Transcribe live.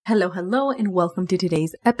Hello, and welcome to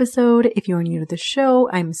today's episode. If you're new to the show,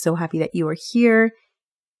 I'm so happy that you are here.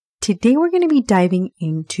 Today, we're going to be diving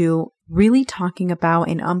into really talking about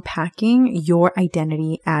and unpacking your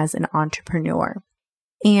identity as an entrepreneur.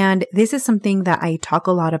 And this is something that I talk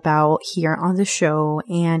a lot about here on the show.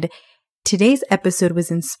 And today's episode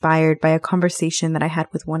was inspired by a conversation that I had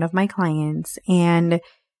with one of my clients. And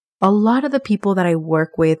a lot of the people that I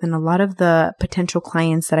work with and a lot of the potential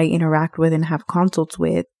clients that I interact with and have consults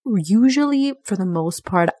with usually, for the most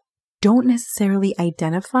part, don't necessarily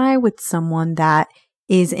identify with someone that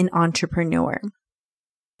is an entrepreneur.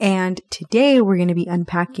 And today we're going to be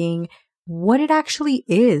unpacking what it actually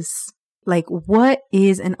is. Like, what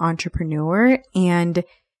is an entrepreneur? And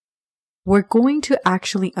we're going to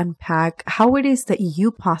actually unpack how it is that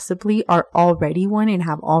you possibly are already one and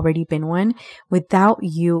have already been one without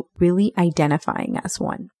you really identifying as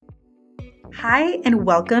one. Hi, and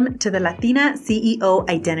welcome to the Latina CEO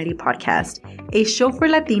Identity Podcast, a show for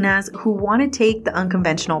Latinas who want to take the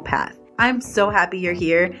unconventional path. I'm so happy you're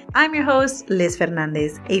here. I'm your host, Liz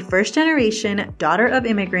Fernandez, a first-generation daughter of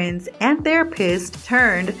immigrants and therapist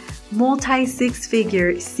turned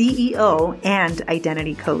multi-six-figure CEO and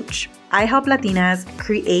identity coach. I help Latinas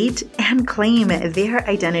create and claim their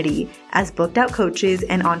identity as booked-out coaches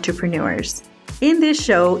and entrepreneurs. In this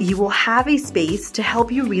show, you will have a space to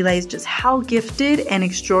help you realize just how gifted and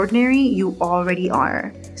extraordinary you already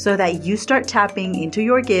are, so that you start tapping into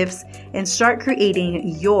your gifts and start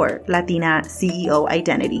creating your Latina CEO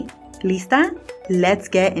identity. Lista? Let's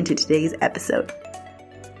get into today's episode.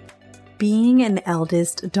 Being an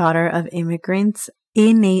eldest daughter of immigrants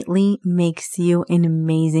innately makes you an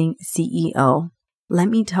amazing CEO. Let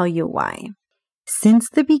me tell you why. Since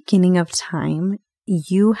the beginning of time,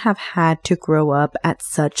 you have had to grow up at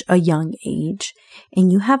such a young age, and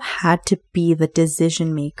you have had to be the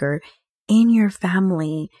decision maker in your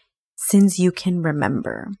family since you can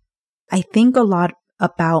remember. I think a lot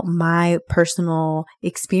about my personal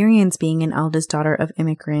experience being an eldest daughter of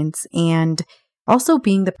immigrants and also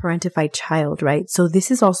being the parentified child, right? So this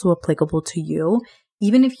is also applicable to you.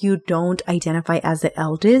 Even if you don't identify as the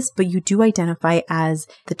eldest, but you do identify as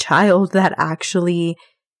the child that actually,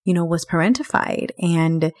 was parentified.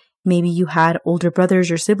 And maybe you had older brothers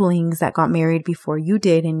or siblings that got married before you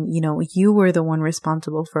did. And, you were the one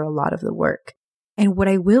responsible for a lot of the work. And what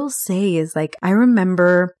I will say is, I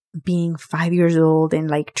remember being 5 years old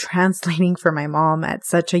and translating for my mom at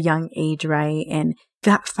such a young age, right? And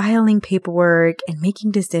filing paperwork and making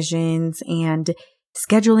decisions and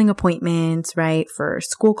scheduling appointments, right, for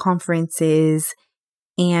school conferences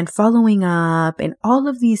and following up and all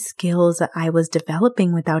of these skills that I was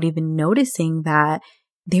developing without even noticing that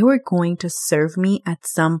they were going to serve me at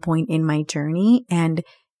some point in my journey. And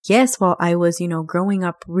yes, while I was, growing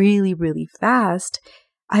up really, really fast,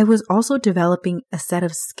 I was also developing a set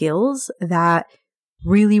of skills that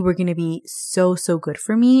really were going to be so good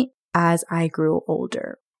for me as I grew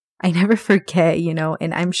older. I never forget,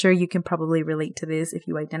 and I'm sure you can probably relate to this if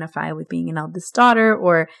you identify with being an eldest daughter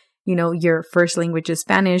or, your first language is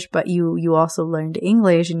Spanish, but you also learned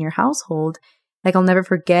English in your household. I'll never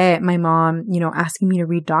forget my mom, asking me to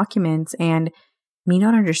read documents and me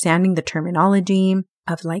not understanding the terminology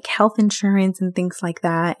of health insurance and things like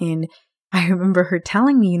that. And I remember her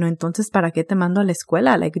telling me, entonces, ¿para qué te mando a la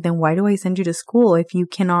escuela? Then why do I send you to school if you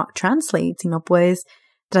cannot translate? Si no puedes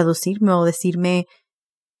traducirme o decirme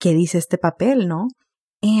 ¿qué dice este papel, no?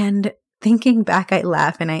 And thinking back, I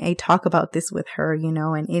laugh and I talk about this with her,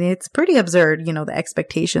 and it's pretty absurd, the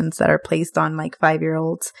expectations that are placed on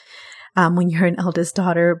 5-year-olds when you're an eldest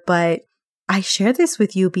daughter. But I share this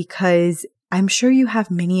with you because I'm sure you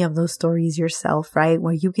have many of those stories yourself, right?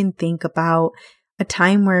 Where you can think about a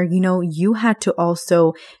time where, you had to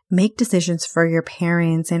also make decisions for your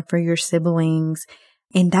parents and for your siblings.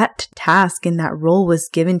 And that task and that role was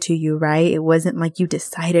given to you, right? It wasn't like you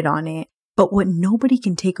decided on it. But what nobody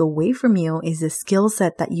can take away from you is the skill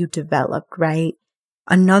set that you developed, right?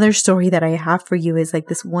 Another story that I have for you is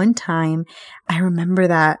this one time I remember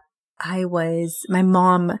that my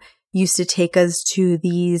mom used to take us to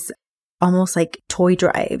these almost toy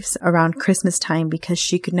drives around Christmas time because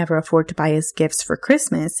she could never afford to buy us gifts for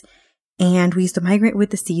Christmas. And we used to migrate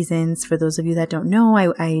with the seasons. For those of you that don't know,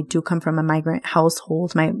 I do come from a migrant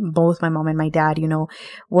household. Both my mom and my dad,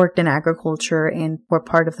 worked in agriculture and were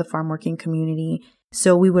part of the farm working community.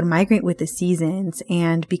 So we would migrate with the seasons.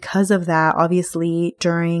 And because of that, obviously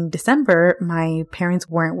during December, my parents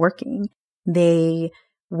weren't working. They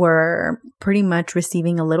were pretty much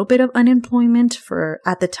receiving a little bit of unemployment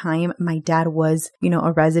at the time. My dad was,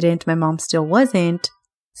 a resident. My mom still wasn't.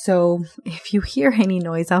 So if you hear any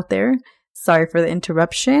noise out there, Sorry for the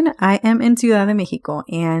interruption. I am in Ciudad de Mexico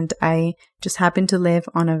and I just happen to live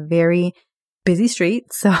on a very busy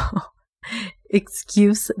street. So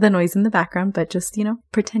excuse the noise in the background, but just,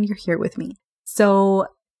 pretend you're here with me. So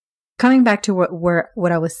coming back to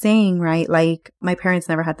what I was saying, right? Like my parents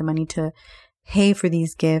never had the money to pay for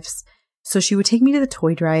these gifts. So she would take me to the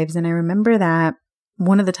toy drives. And I remember that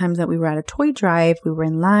one of the times that we were at a toy drive, we were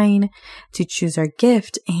in line to choose our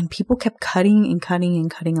gift and people kept cutting and cutting and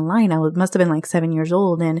cutting a line. Must have been like 7 years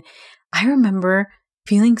old. And I remember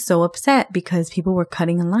feeling so upset because people were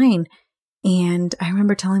cutting a line. And I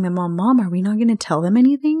remember telling my Mom, are we not going to tell them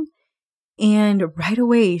anything? And right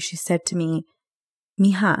away she said to me,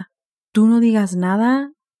 Mija, tú no digas nada,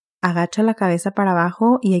 agacha la cabeza para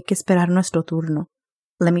abajo y hay que esperar nuestro turno.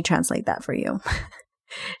 Let me translate that for you.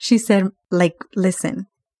 She said, listen,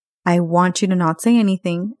 I want you to not say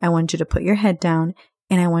anything. I want you to put your head down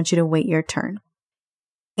and I want you to wait your turn.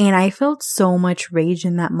 And I felt so much rage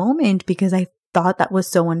in that moment because I thought that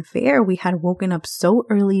was so unfair. We had woken up so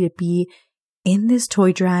early to be in this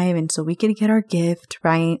toy drive and so we could get our gift,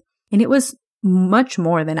 right? And it was much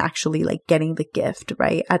more than actually getting the gift,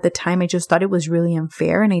 right? At the time, I just thought it was really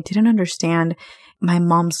unfair and I didn't understand my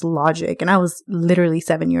mom's logic. And I was literally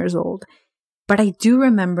 7 years old. But I do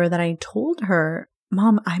remember that I told her,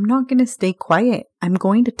 Mom, I'm not going to stay quiet. I'm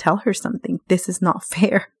going to tell her something. This is not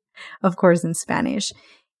fair. Of course, in Spanish.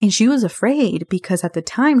 And she was afraid because at the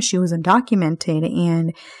time she was undocumented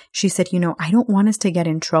and she said, I don't want us to get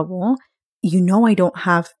in trouble. I don't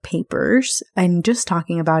have papers. And just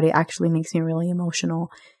talking about it actually makes me really emotional.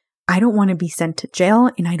 I don't want to be sent to jail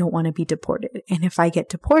and I don't want to be deported. And if I get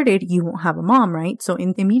deported, you won't have a mom, right? So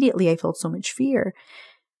immediately I felt so much fear.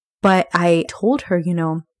 But I told her,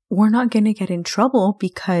 we're not going to get in trouble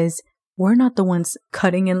because we're not the ones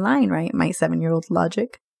cutting in line, right? My 7-year-old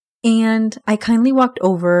logic. And I kindly walked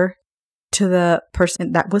over to the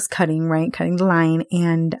person that was cutting the line.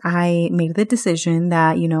 And I made the decision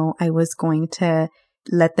that, I was going to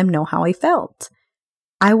let them know how I felt.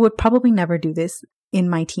 I would probably never do this in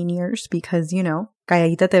my teen years because,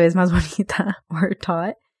 calladita te ves más bonita, we're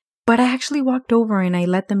taught. But I actually walked over and I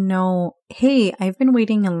let them know, hey, I've been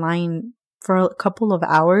waiting in line for a couple of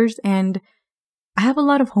hours and I have a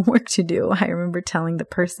lot of homework to do. I remember telling the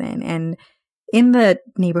person. And in the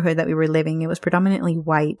neighborhood that we were living, it was predominantly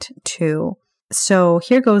white too. So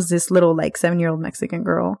here goes this little 7-year-old Mexican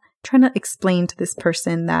girl trying to explain to this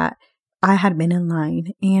person that I had been in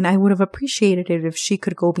line and I would have appreciated it if she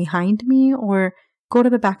could go behind me or go to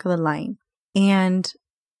the back of the line. And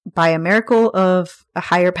by a miracle of a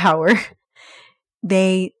higher power,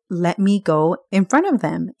 they let me go in front of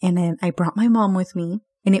them. And then I brought my mom with me.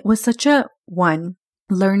 And it was such a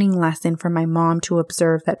learning lesson for my mom to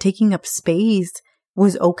observe that taking up space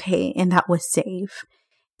was okay and that was safe.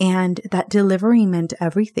 And that delivery meant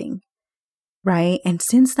everything, right? And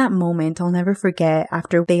since that moment, I'll never forget,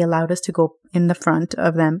 after they allowed us to go in the front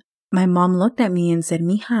of them, my mom looked at me and said,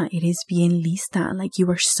 Mija, eres bien lista. You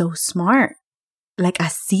are so smart.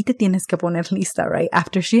 Así te tienes que poner lista, right?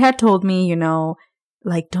 After she had told me,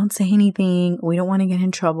 don't say anything. We don't want to get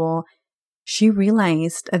in trouble. She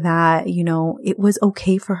realized that, it was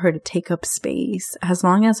okay for her to take up space as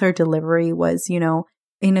long as her delivery was,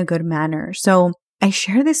 in a good manner. So I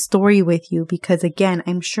share this story with you because, again,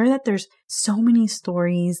 I'm sure that there's so many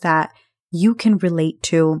stories that you can relate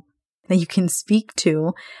to, that you can speak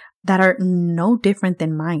to, that are no different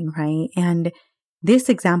than mine, right? And this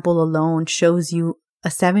example alone shows you a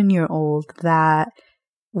 7-year-old that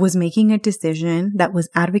was making a decision, that was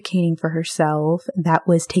advocating for herself, that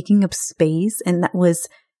was taking up space, and that was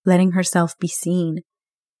letting herself be seen,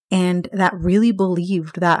 and that really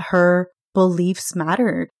believed that her beliefs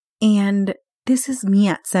mattered. And this is me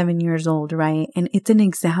at 7 years old, right? And it's an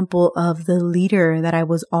example of the leader that I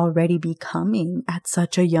was already becoming at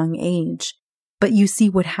such a young age. But you see,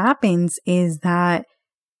 what happens is that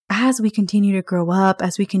as we continue to grow up,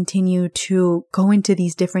 as we continue to go into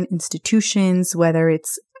these different institutions, whether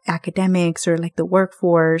it's academics or the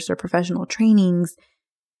workforce or professional trainings,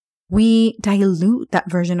 we dilute that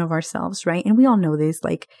version of ourselves, right? And we all know this,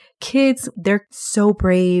 kids, they're so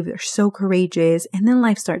brave, they're so courageous, and then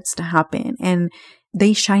life starts to happen and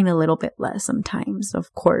they shine a little bit less sometimes,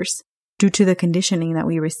 of course, due to the conditioning that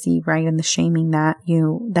we receive, right? And the shaming that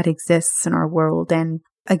that exists in our world. And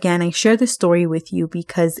again, I share this story with you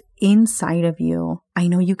because inside of you, I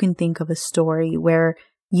know you can think of a story where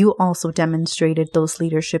you also demonstrated those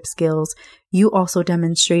leadership skills. You also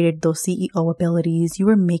demonstrated those CEO abilities. You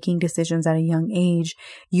were making decisions at a young age.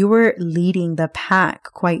 You were leading the pack,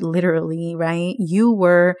 quite literally, right? You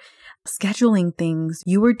were scheduling things.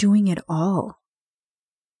 You were doing it all.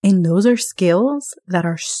 And those are skills that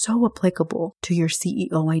are so applicable to your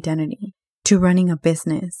CEO identity, to running a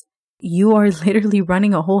business. You are literally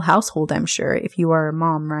running a whole household, I'm sure, if you are a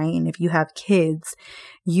mom, right? And if you have kids,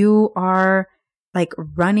 you are like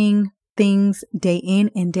running things day in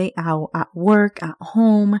and day out at work, at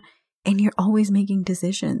home, and you're always making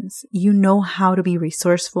decisions. You know how to be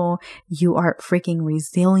resourceful. You are freaking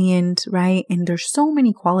resilient, right? And there's so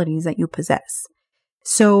many qualities that you possess.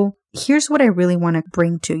 So here's what I really want to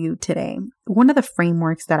bring to you today. One of the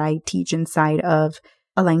frameworks that I teach inside of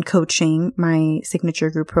Aligned Coaching, my signature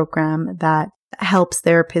group program that helps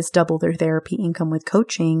therapists double their therapy income with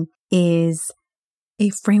coaching, is a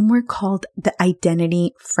framework called the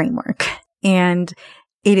Identity Framework. And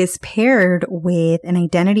it is paired with an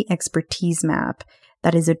identity expertise map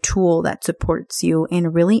that is a tool that supports you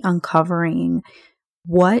in really uncovering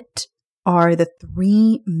what are the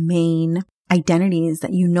 3 main identities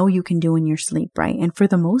that you know you can do in your sleep, right? And for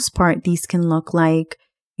the most part, these can look like,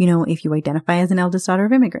 if you identify as an eldest daughter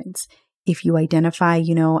of immigrants, if you identify,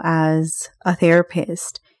 as a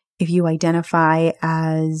therapist, if you identify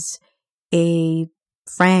as a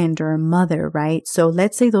friend or a mother, right? So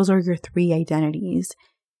let's say those are your 3 identities.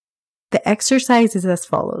 The exercise is as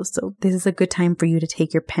follows. So this is a good time for you to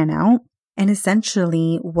take your pen out. And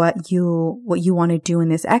essentially what you want to do in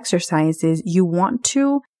this exercise is you want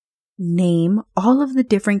to name all of the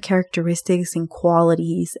different characteristics and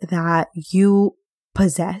qualities that you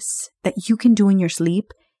possess that you can do in your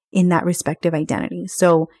sleep in that respective identity.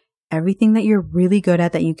 So everything that you're really good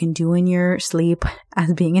at that you can do in your sleep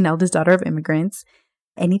as being an eldest daughter of immigrants,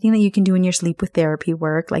 anything that you can do in your sleep with therapy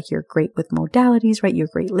work, like you're great with modalities, right? You're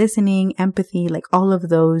great listening, empathy, like all of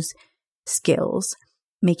those skills.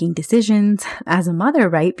 Making decisions as a mother,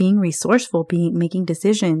 right? Being resourceful, making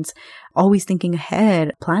decisions, always thinking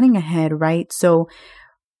ahead, planning ahead, right? So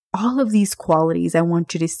all of these qualities I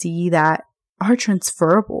want you to see that are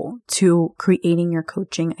transferable to creating your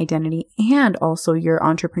coaching identity and also your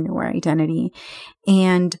entrepreneur identity.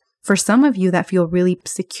 And for some of you that feel really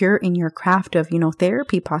secure in your craft of,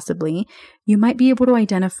 therapy possibly, you might be able to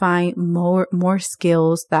identify more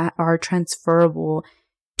skills that are transferable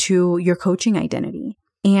to your coaching identity.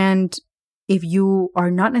 And if you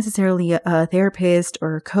are not necessarily a therapist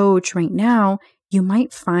or a coach right now, you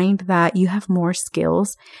might find that you have more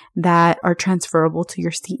skills that are transferable to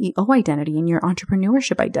your CEO identity and your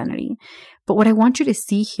entrepreneurship identity. But what I want you to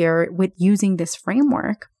see here with using this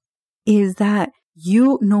framework is that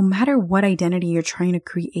no matter what identity you're trying to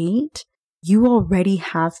create, you already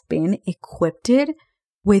have been equipped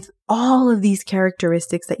with all of these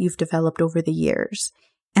characteristics that you've developed over the years.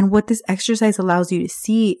 And what this exercise allows you to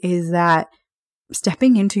see is that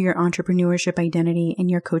stepping into your entrepreneurship identity and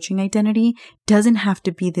your coaching identity doesn't have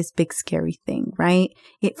to be this big scary thing, right?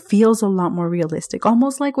 It feels a lot more realistic,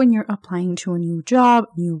 almost like when you're applying to a new job,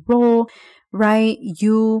 new role, right?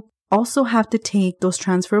 You also have to take those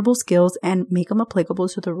transferable skills and make them applicable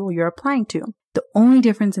to the role you're applying to. The only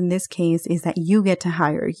difference in this case is that you get to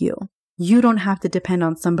hire you. You don't have to depend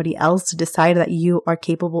on somebody else to decide that you are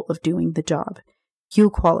capable of doing the job. You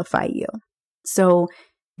qualify you. So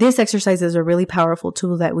this exercise is a really powerful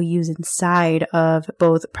tool that we use inside of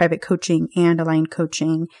both private coaching and aligned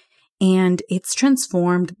coaching. And it's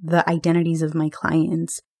transformed the identities of my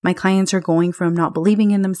clients. My clients are going from not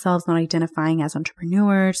believing in themselves, not identifying as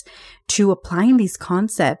entrepreneurs, to applying these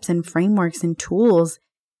concepts and frameworks and tools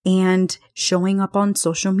and showing up on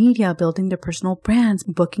social media, building their personal brands,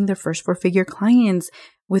 booking their first 4-figure clients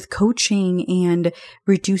with coaching and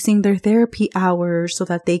reducing their therapy hours so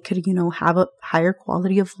that they could, have a higher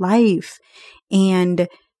quality of life. And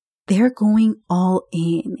they're going all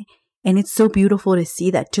in. And it's so beautiful to see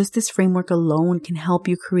that just this framework alone can help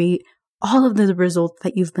you create all of the results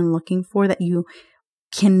that you've been looking for, that you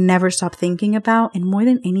can never stop thinking about. And more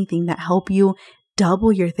than anything, that help you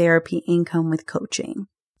double your therapy income with coaching.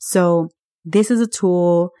 So this is a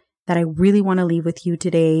tool that I really want to leave with you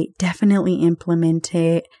today. Definitely implement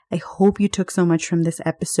it. I hope you took so much from this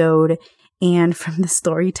episode and from the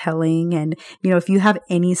storytelling. And, if you have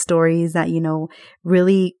any stories that,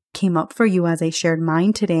 really came up for you as I shared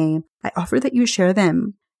mine today, I offer that you share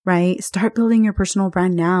them, right? Start building your personal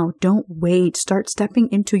brand now. Don't wait. Start stepping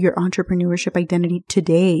into your entrepreneurship identity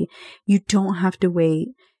today. You don't have to wait.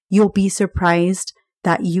 You'll be surprised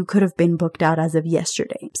that you could have been booked out as of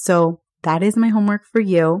yesterday. So that is my homework for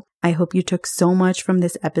you. I hope you took so much from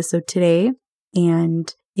this episode today.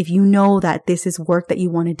 And if you know that this is work that you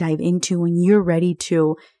want to dive into and you're ready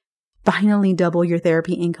to finally double your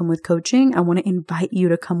therapy income with coaching, I want to invite you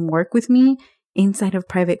to come work with me inside of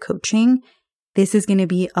private coaching. This is going to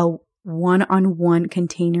be a one-on-one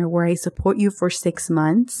container where I support you for 6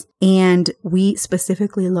 months. And we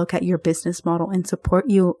specifically look at your business model and support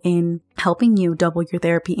you in helping you double your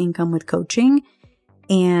therapy income with coaching.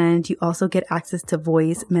 And you also get access to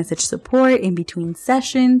voice message support in between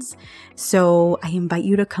sessions. So I invite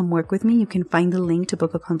you to come work with me. You can find the link to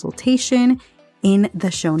book a consultation in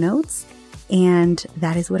the show notes. And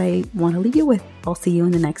that is what I want to leave you with. I'll see you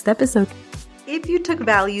in the next episode. If you took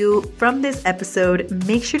value from this episode,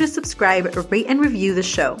 make sure to subscribe, rate, and review the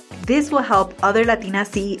show. This will help other Latina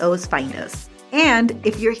CEOs find us. And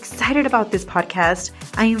if you're excited about this podcast,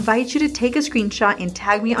 I invite you to take a screenshot and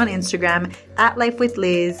tag me on Instagram at Life with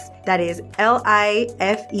Liz. That is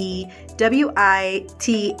LIFEWITHHLIZ.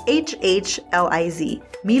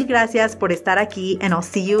 Mil gracias por estar aquí, and I'll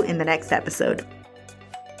see you in the next episode.